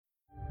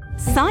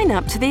Sign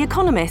up to The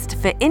Economist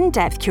for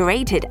in-depth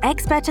curated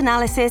expert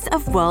analysis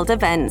of world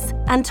events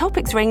and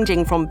topics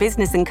ranging from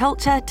business and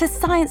culture to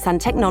science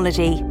and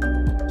technology.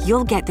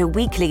 You'll get the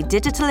weekly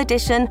digital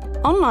edition,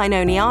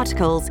 online-only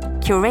articles,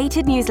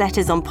 curated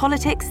newsletters on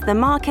politics, the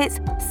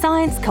markets,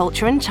 science,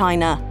 culture and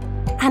China,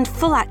 and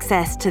full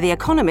access to The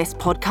Economist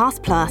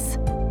Podcast Plus.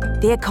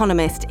 The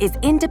Economist is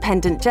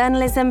independent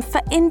journalism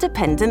for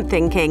independent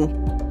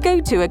thinking.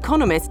 Go to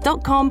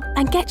economist.com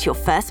and get your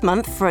first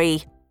month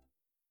free.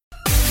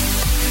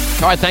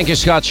 All right, thank you,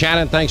 Scott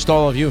Shannon. Thanks to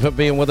all of you for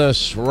being with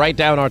us. Write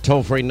down our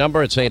toll-free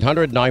number. It's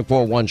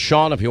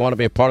 800-941-SEAN if you want to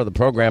be a part of the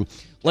program.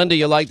 Linda,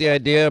 you like the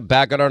idea?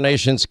 Back at our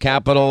nation's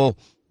capital,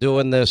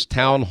 doing this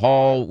town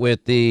hall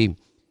with the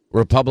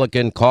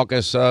Republican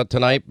caucus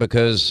tonight?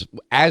 Because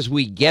as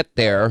we get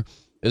there,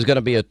 there's going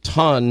to be a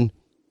ton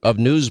of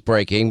news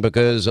breaking,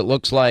 because it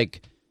looks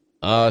like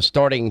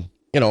starting,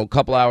 a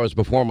couple hours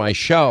before my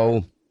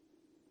show,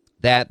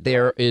 that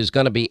there is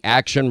going to be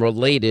action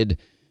related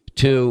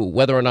to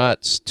whether or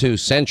not to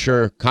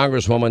censure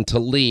Congresswoman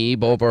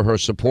Tlaib over her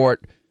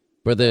support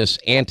for this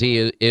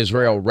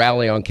anti-Israel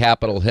rally on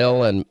Capitol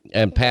Hill and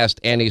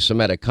past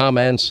anti-Semitic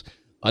comments.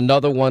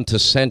 Another one to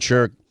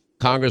censure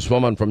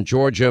Congresswoman from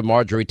Georgia,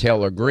 Marjorie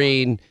Taylor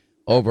Greene,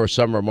 over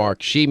some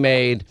remarks she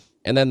made.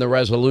 And then the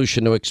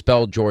resolution to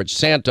expel George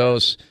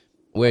Santos,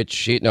 which,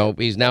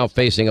 he's now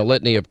facing a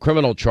litany of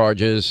criminal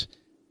charges,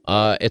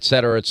 et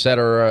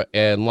cetera,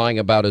 and lying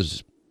about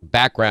his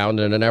background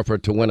in an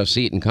effort to win a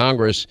seat in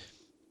Congress.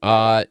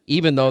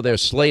 Even though they're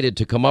slated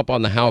to come up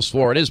on the House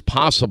floor, it is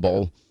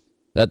possible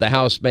that the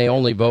House may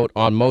only vote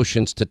on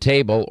motions to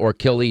table or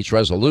kill each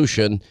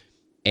resolution.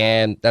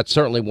 And that's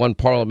certainly one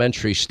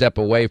parliamentary step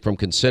away from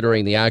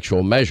considering the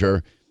actual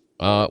measure,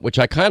 which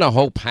I kind of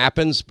hope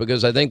happens,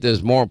 because I think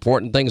there's more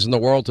important things in the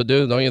world to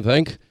do, don't you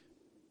think?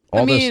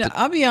 I'll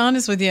be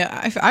honest with you.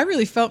 I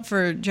really felt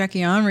for Jackie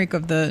Onrick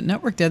of the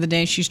network the other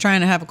day. She's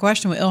trying to have a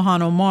question with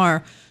Ilhan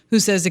Omar, who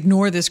says,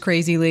 ignore this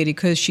crazy lady,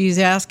 because she's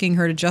asking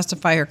her to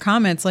justify her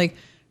comments. Like,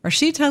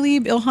 Rashid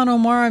Tlaib, Ilhan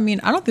Omar, I don't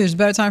think there's a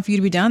better time for you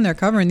to be down there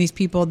covering these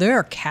people.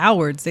 They're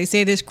cowards. They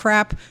say this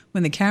crap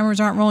when the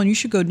cameras aren't rolling. You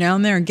should go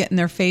down there and get in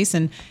their face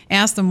and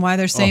ask them why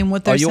they're saying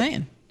what they're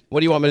saying. What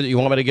do you want me to do? You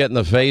want me to get in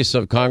the face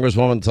of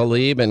Congresswoman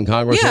Tlaib and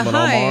Congresswoman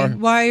Omar?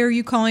 Why are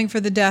you calling for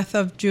the death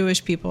of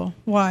Jewish people?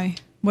 Why?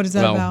 What is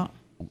that about?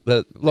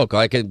 Look,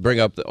 I could bring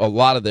up a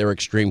lot of their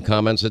extreme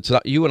comments. It's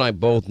not, you and I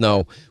both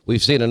know,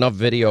 we've seen enough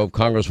video of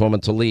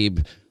Congresswoman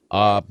Tlaib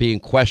being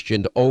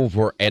questioned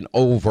over and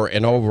over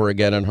and over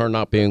again, and her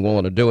not being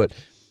willing to do it.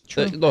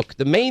 Look,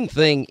 the main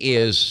thing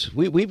is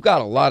we've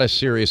got a lot of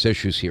serious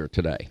issues here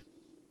today.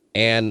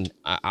 And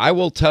I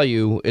will tell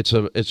you,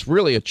 it's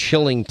really a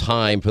chilling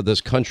time for this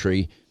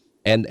country.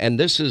 And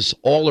this is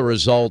all a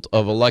result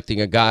of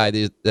electing a guy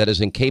that is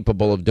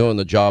incapable of doing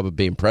the job of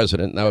being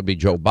president, and that would be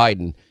Joe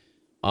Biden.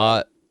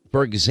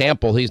 For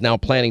example, he's now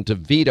planning to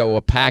veto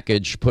a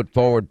package put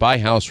forward by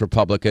House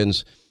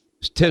Republicans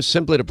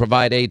simply to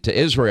provide aid to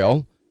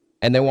Israel,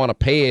 and they want to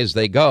pay as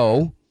they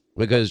go,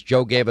 because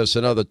Joe gave us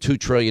another $2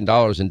 trillion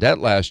in debt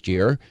last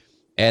year,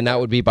 and that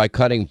would be by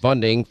cutting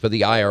funding for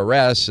the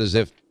IRS, as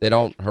if they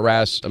don't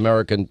harass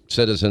American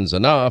citizens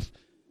enough.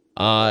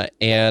 But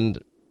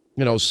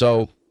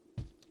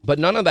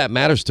none of that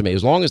matters to me.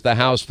 As long as the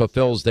House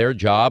fulfills their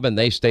job and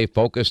they stay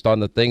focused on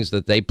the things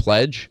that they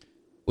pledge,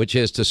 which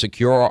is to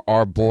secure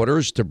our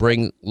borders, to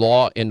bring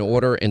law and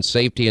order and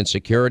safety and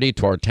security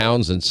to our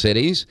towns and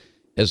cities,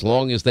 as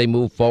long as they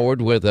move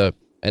forward with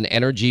an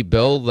energy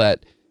bill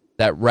that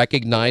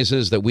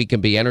recognizes that we can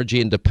be energy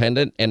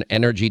independent and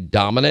energy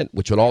dominant,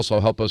 which would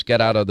also help us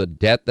get out of the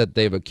debt that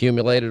they've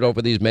accumulated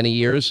over these many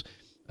years.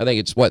 I think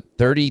it's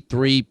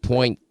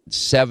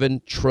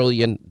 $33.7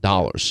 trillion.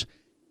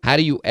 How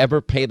do you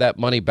ever pay that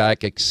money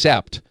back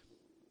except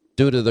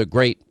due to the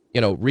great,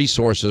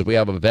 resources we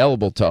have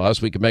available to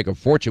us? We can make a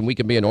fortune. We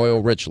can be an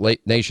oil-rich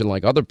nation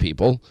like other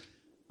people.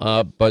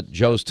 But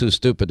Joe's too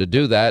stupid to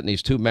do that, and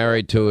he's too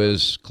married to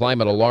his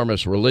climate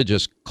alarmist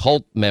religious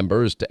cult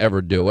members to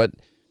ever do it.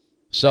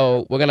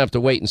 So we're going to have to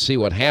wait and see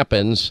what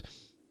happens.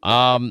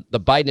 The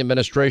Biden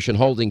administration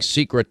holding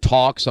secret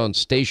talks on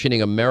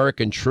stationing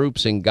American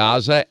troops in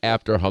Gaza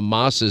after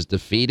Hamas is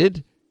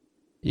defeated.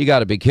 You got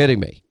to be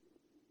kidding me.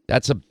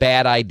 That's a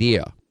bad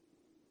idea.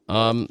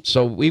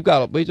 So we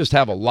just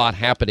have a lot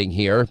happening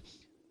here.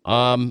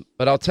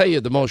 But I'll tell you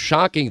the most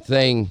shocking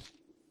thing,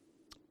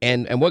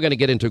 and we're going to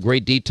get into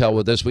great detail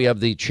with this. We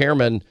have the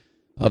chairman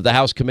of the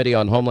House Committee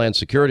on Homeland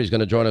Security is going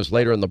to join us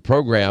later in the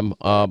program.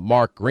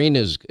 Mark Green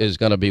is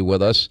going to be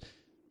with us.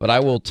 But I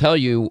will tell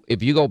you,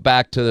 if you go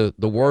back to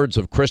the words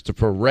of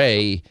Christopher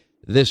Wray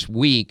this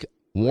week,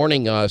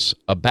 warning us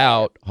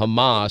about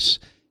Hamas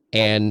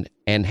and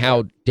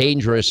how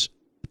dangerous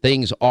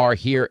things are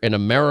here in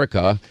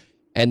America,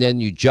 and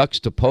then you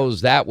juxtapose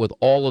that with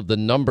all of the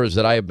numbers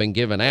that I have been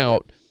given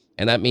out,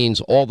 and that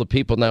means all the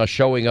people now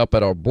showing up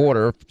at our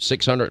border,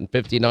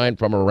 659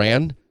 from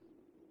Iran.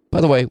 By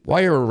the way,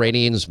 why are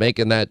Iranians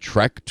making that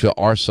trek to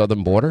our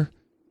southern border?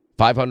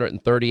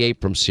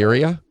 538 from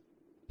Syria.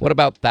 What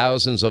about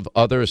thousands of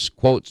others,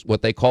 quotes,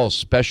 what they call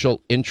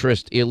special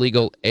interest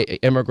illegal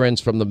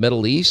immigrants from the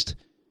Middle East?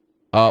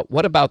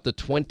 What about the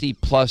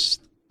 20+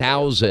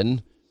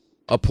 thousand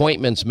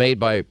appointments made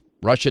by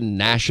Russian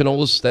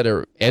nationals that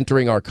are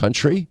entering our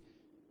country?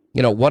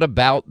 What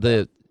about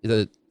the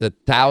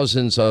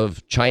thousands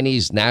of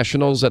Chinese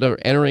nationals that are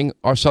entering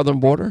our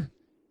southern border?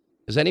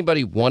 Does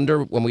anybody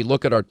wonder, when we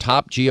look at our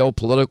top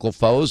geopolitical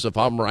foes, if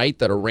I'm right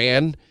that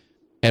Iran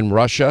and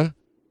Russia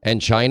and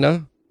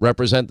China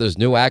represent this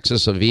new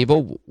axis of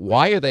evil?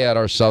 Why are they at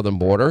our southern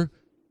border?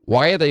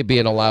 Why are they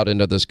being allowed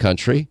into this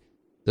country?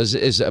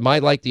 Am I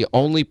like the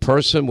only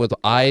person with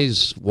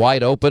eyes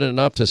wide open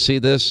enough to see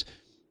this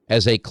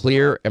as a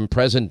clear and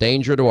present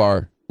danger to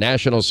our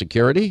national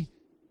security?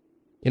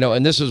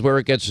 And this is where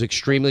it gets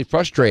extremely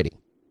frustrating.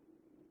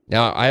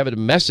 Now, I have a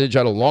message, I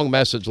had a long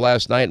message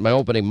last night in my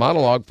opening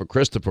monologue for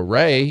Christopher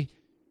Wray,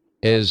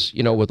 is,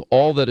 with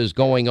all that is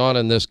going on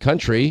in this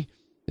country,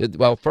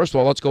 well, first of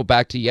all, let's go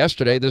back to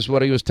yesterday. This is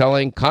what he was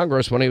telling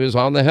Congress when he was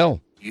on the Hill.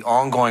 The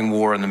ongoing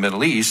war in the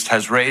Middle East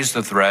has raised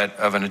the threat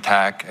of an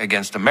attack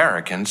against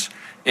Americans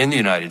in the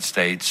United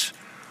States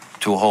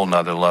to a whole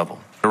nother level.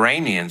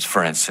 Iranians,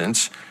 for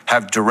instance,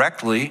 have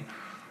directly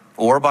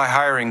or by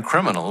hiring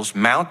criminals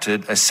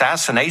mounted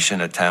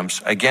assassination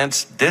attempts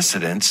against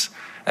dissidents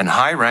and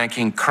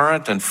high-ranking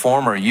current and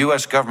former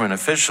U.S. government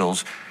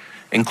officials,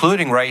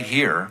 including right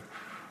here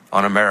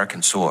on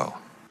American soil.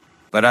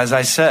 But as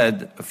I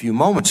said a few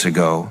moments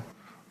ago,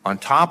 on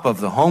top of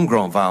the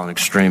homegrown violent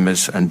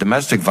extremists and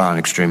domestic violent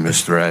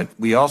extremist threat,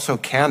 we also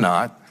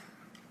cannot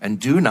and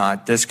do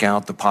not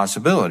discount the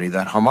possibility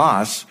that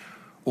Hamas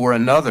or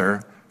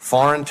another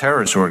foreign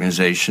terrorist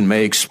organization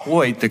may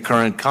exploit the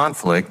current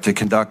conflict to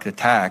conduct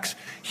attacks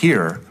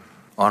here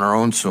on our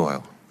own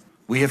soil.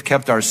 We have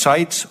kept our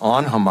sights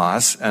on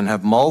Hamas and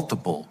have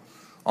multiple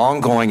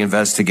ongoing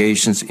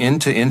investigations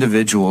into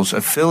individuals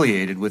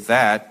affiliated with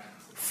that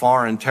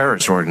foreign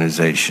terrorist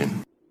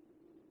organization.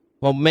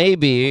 Well,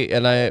 maybe,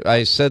 and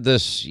I said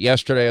this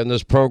yesterday on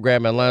this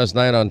program and last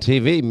night on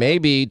TV,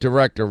 maybe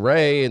Director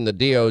Wray and the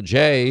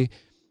DOJ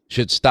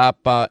should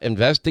stop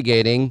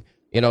investigating,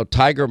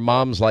 tiger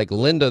moms like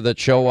Linda that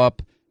show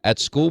up at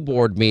school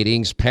board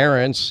meetings,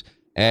 parents,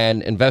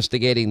 and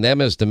investigating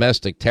them as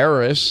domestic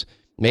terrorists.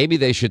 Maybe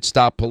they should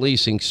stop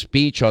policing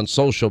speech on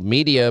social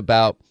media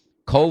about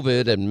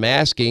COVID and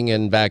masking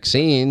and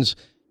vaccines.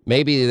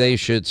 Maybe they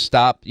should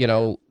stop,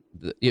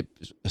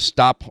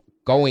 stop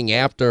going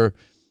after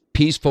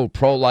peaceful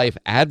pro-life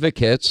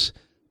advocates.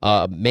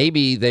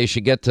 Maybe they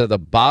should get to the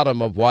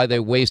bottom of why they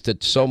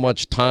wasted so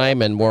much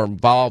time and were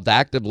involved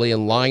actively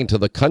in lying to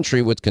the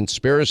country with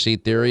conspiracy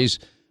theories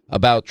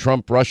about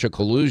Trump-Russia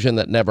collusion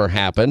that never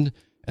happened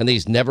and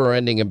these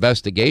never-ending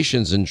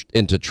investigations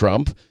into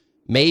Trump.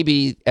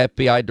 Maybe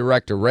FBI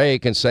Director Wray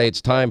can say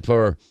it's time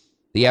for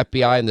the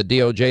FBI and the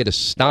DOJ to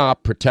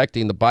stop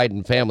protecting the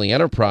Biden family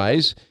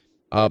enterprise.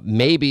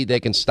 Maybe they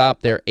can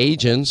stop their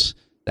agents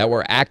that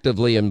were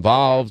actively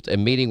involved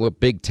and meeting with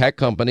big tech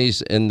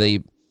companies in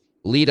the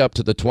lead up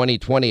to the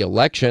 2020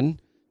 election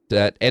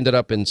that ended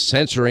up in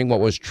censoring what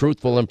was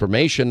truthful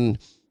information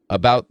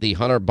about the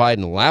Hunter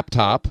Biden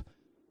laptop.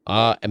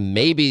 And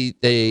maybe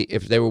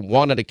if they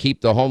wanted to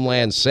keep the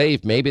homeland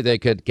safe, maybe they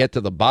could get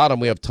to the bottom.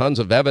 We have tons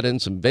of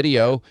evidence and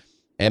video,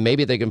 and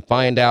maybe they can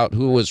find out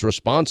who was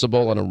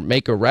responsible and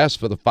make arrests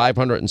for the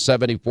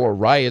 574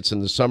 riots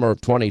in the summer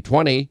of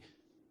 2020.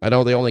 I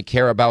know they only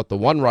care about the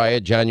one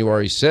riot,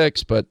 January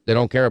 6th, but they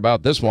don't care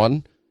about this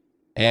one.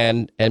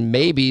 And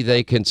maybe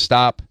they can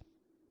stop,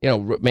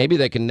 maybe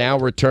they can now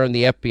return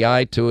the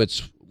FBI to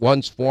its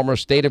once former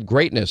state of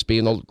greatness,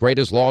 being the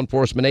greatest law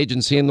enforcement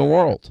agency in the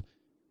world,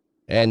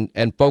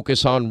 and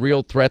focus on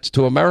real threats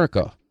to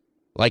America,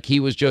 like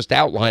he was just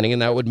outlining,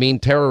 and that would mean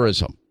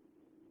terrorism.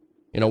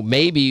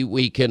 Maybe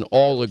we can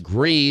all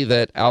agree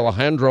that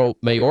Alejandro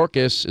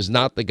Mayorkas is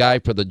not the guy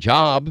for the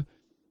job.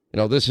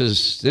 This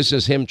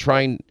is him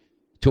trying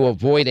to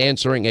avoid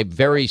answering a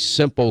very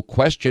simple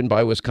question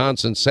by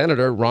Wisconsin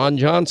Senator Ron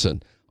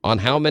Johnson on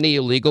how many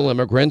illegal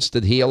immigrants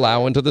did he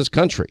allow into this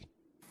country.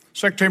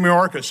 Secretary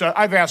Mayorkas,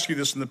 I've asked you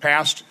this in the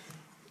past.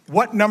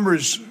 What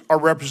numbers are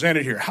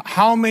represented here?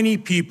 How many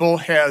people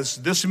has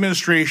this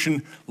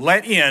administration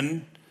let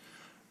in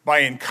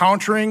by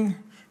encountering,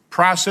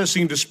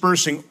 processing,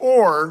 dispersing,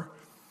 or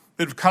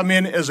that have come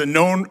in as a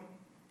known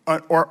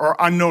or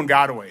unknown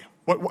gotaway?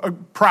 What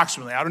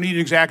approximately? I don't need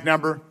an exact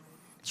number.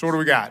 So what do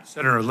we got?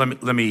 Senator,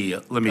 let me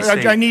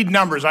say. I need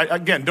numbers.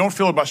 Again, don't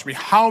filibuster me.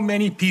 How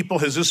many people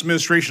has this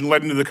administration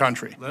led into the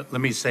country? Let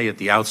me say at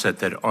the outset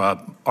that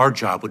our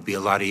job would be a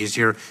lot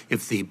easier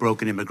if the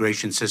broken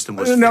immigration system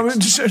was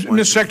fixed.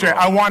 Mr. Secretary,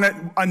 I want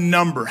a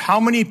number. How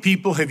many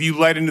people have you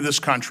led into this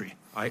country?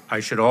 I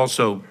should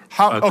also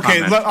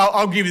okay,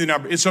 I'll give you the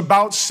number. It's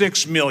about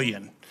 6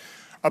 million.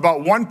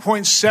 About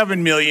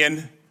 1.7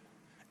 million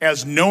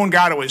as known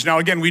gotaways. Now,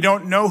 again, we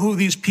don't know who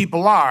these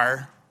people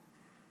are.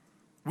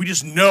 We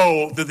just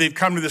know that they've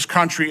come to this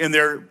country and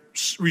they're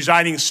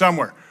residing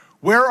somewhere.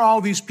 Where are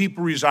all these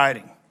people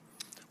residing?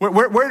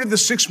 Where did the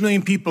 6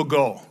 million people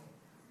go?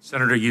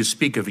 Senator, you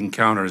speak of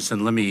encounters,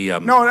 and let me share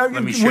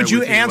would you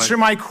with answer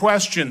my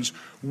questions?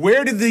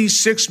 Where did these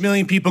 6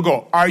 million people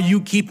go? Are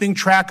you keeping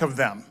track of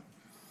them?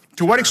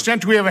 To what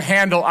extent do we have a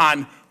handle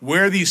on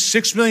where these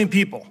 6 million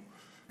people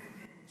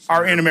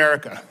are in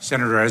America?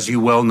 Senator, as you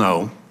well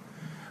know,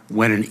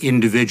 when an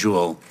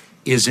individual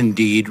is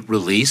indeed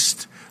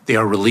released, they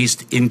are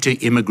released into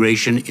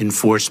immigration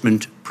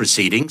enforcement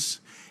proceedings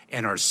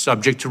and are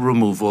subject to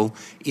removal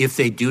if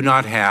they do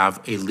not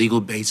have a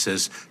legal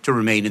basis to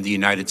remain in the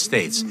United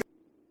States.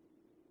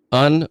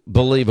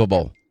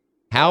 Unbelievable.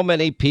 How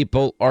many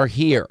people are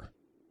here?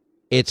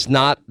 It's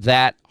not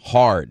that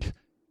hard.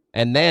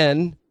 And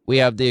then we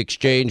have the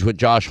exchange with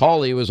Josh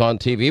Hawley, who was on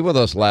TV with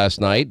us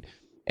last night.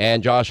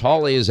 And Josh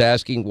Hawley is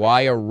asking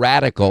why a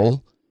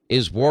radical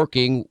is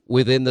working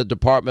within the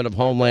Department of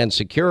Homeland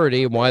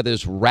Security and why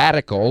this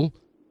radical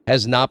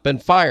has not been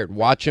fired.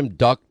 Watch him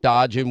duck,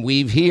 dodge, and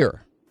weave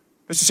here.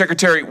 Mr.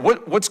 Secretary,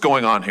 what's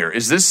going on here?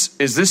 Is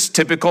this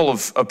typical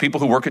of people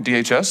who work at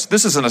DHS?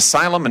 This is an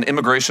asylum and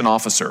immigration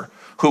officer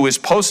who is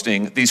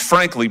posting these,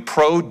 frankly,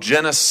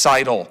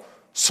 pro-genocidal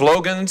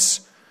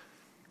slogans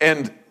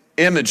and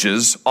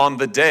images on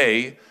the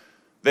day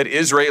that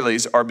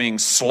Israelis are being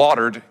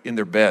slaughtered in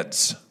their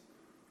beds.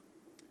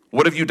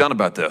 What have you done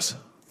about this?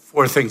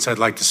 4 things I'd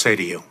like to say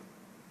to you.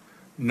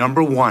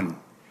 Number one,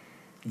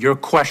 your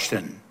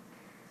question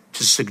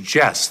to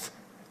suggest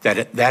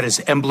that that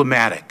is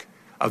emblematic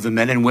of the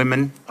men and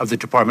women of the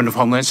Department of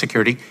Homeland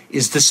Security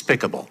is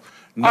despicable.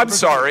 I'm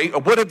sorry,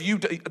 what have you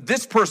done?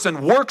 This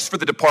person works for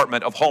the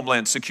Department of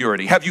Homeland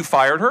Security. Have you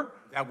fired her?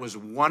 That was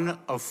one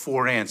of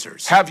 4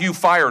 answers. Have you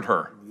fired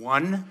her?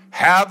 One.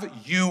 Have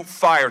you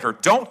fired her?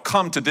 Don't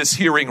come to this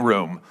hearing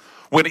room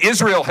when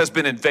Israel has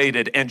been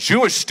invaded and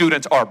Jewish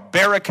students are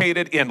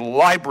barricaded in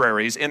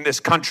libraries in this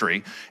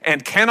country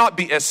and cannot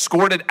be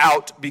escorted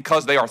out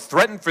because they are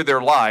threatened for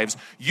their lives.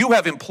 You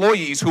have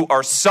employees who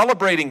are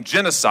celebrating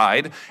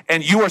genocide,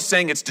 and you are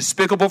saying it's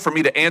despicable for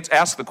me to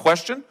ask the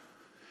question?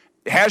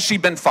 Has she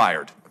been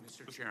fired?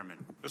 Mr.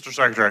 Chairman. Mr.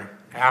 Secretary.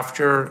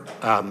 After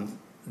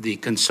the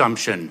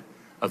consumption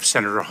of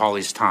Senator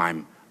Hawley's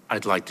time,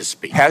 I'd like to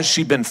speak. Has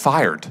she been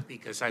fired?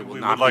 Because I will We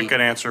not would like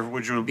an answer.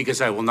 Would you? Because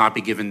I will not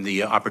be given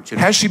the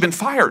opportunity. Has she been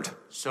fired?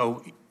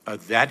 So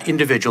that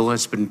individual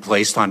has been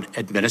placed on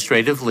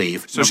administrative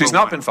leave. So she's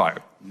not been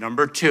fired.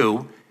 Number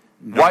two.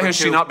 Why has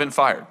she not been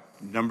fired?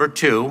 Number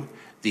two,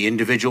 the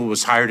individual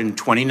was hired in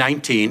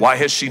 2019. Why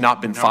has she not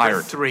been fired?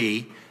 Number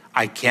three,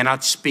 I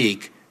cannot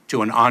speak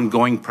to an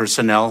ongoing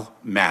personnel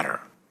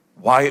matter.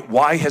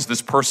 Why has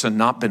this person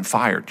not been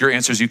fired? Your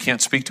answer is you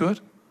can't speak to it?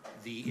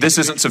 This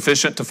isn't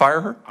sufficient to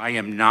fire her? I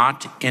am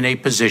not in a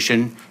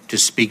position to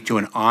speak to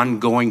an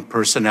ongoing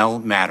personnel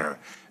matter.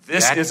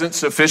 This isn't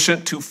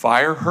sufficient to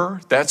fire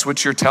her? That's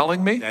what you're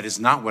telling me? That is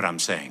not what I'm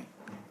saying.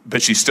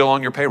 But she's still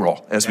on your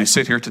payroll as we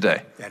sit here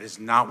today. That is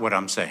not what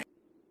I'm saying.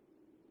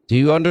 Do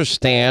you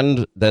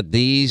understand that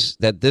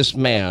this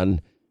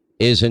man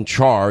is in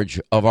charge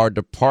of our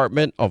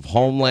Department of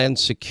Homeland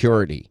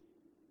Security?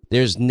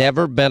 There's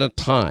never been a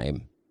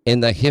time in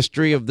the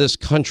history of this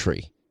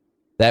country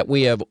that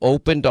we have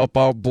opened up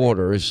our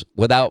borders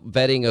without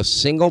vetting a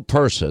single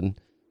person,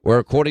 where,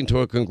 according to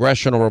a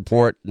congressional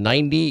report,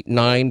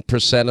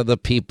 99% of the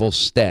people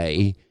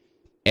stay,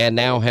 and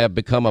now have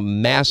become a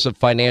massive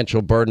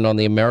financial burden on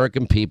the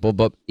American people,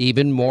 but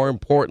even more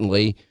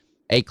importantly,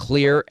 a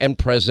clear and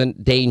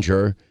present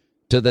danger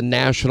to the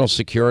national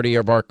security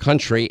of our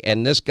country.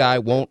 And this guy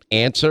won't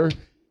answer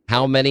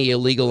how many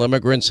illegal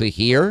immigrants are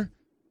here.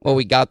 Well,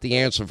 we got the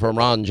answer from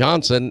Ron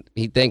Johnson.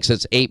 He thinks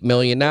it's 8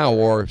 million now,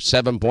 or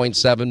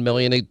 7.7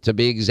 million to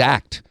be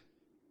exact.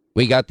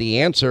 We got the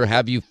answer.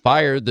 Have you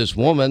fired this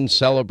woman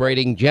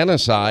celebrating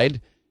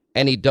genocide?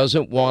 And he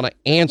doesn't want to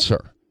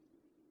answer.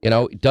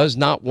 Does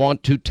not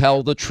want to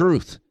tell the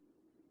truth.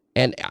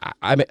 And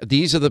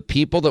these are the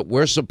people that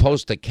we're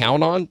supposed to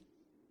count on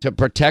to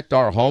protect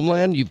our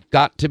homeland? You've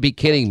got to be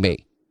kidding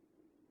me.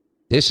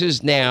 This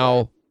is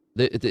now,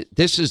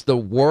 this is the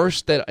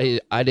worst that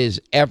it has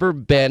ever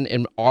been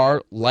in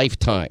our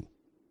lifetime.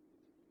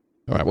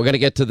 All right, we're going to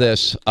get to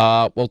this.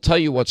 We'll tell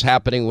you what's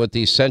happening with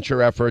these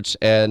censure efforts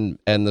and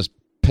the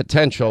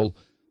potential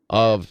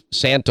of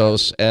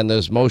Santos and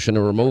this motion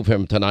to remove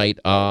him tonight.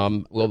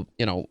 Well,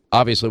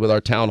 obviously with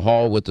our town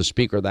hall with the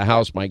Speaker of the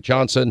House, Mike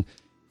Johnson,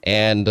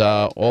 and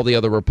all the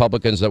other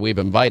Republicans that we've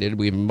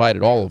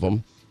invited all of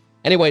them.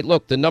 Anyway,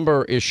 look, the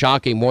number is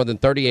shocking. More than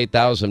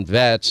 38,000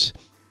 vets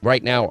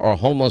right now are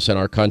homeless in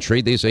our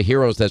country. These are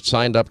heroes that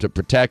signed up to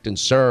protect and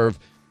serve,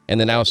 and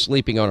they're now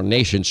sleeping on our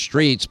nation's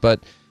streets.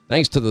 But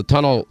thanks to the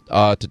Tunnel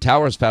to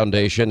Towers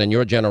Foundation and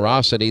your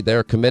generosity,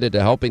 they're committed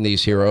to helping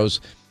these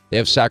heroes. They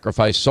have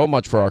sacrificed so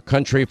much for our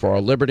country, for our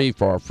liberty,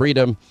 for our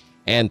freedom.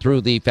 And through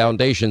the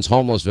foundation's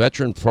homeless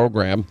veteran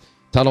program,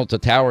 Tunnel to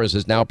Towers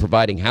is now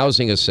providing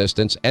housing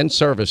assistance and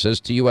services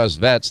to U.S.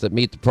 vets that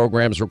meet the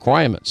program's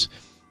requirements.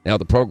 Now,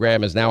 the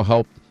program is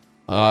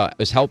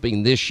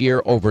helping this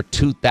year over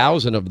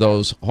 2,000 of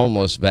those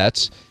homeless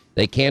vets.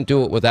 They can't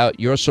do it without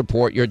your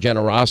support, your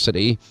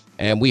generosity,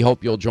 and we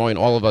hope you'll join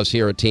all of us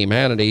here at Team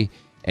Hannity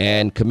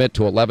and commit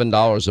to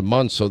 $11 a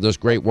month so this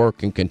great work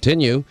can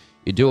continue.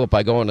 You do it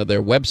by going to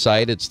their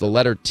website. It's the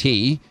letter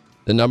T,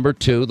 the number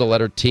 2, the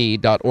letter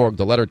T.org.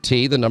 The letter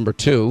T, the number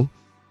 2,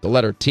 the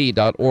letter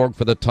T.org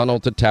for the Tunnel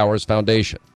to Towers Foundation.